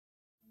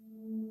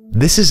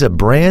This is a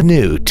brand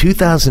new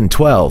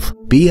 2012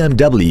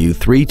 BMW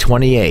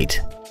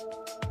 328.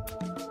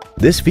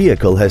 This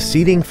vehicle has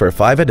seating for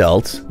 5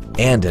 adults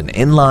and an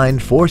inline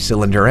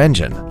 4-cylinder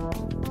engine.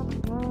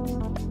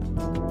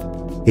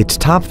 Its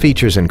top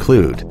features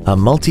include a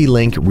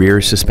multi-link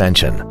rear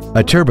suspension,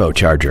 a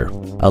turbocharger,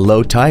 a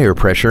low tire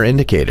pressure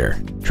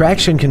indicator,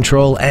 traction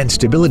control and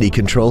stability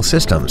control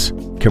systems,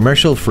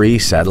 commercial-free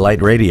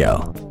satellite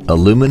radio,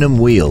 aluminum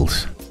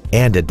wheels,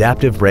 and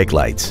adaptive brake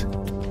lights.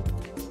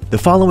 The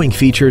following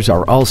features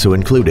are also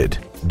included: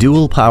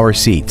 dual power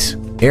seats,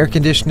 air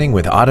conditioning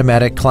with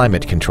automatic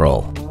climate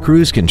control,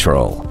 cruise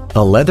control,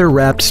 a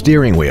leather-wrapped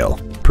steering wheel,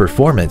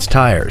 performance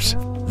tires,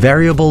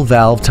 variable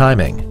valve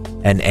timing,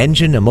 an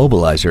engine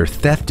immobilizer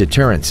theft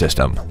deterrent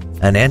system,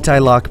 an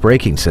anti-lock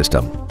braking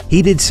system,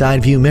 heated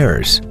side view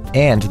mirrors,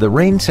 and the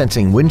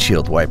rain-sensing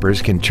windshield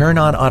wipers can turn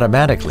on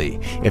automatically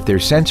if their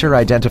sensor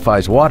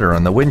identifies water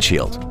on the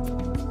windshield.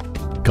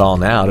 Call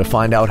now to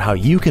find out how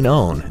you can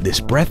own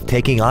this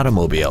breathtaking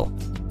automobile.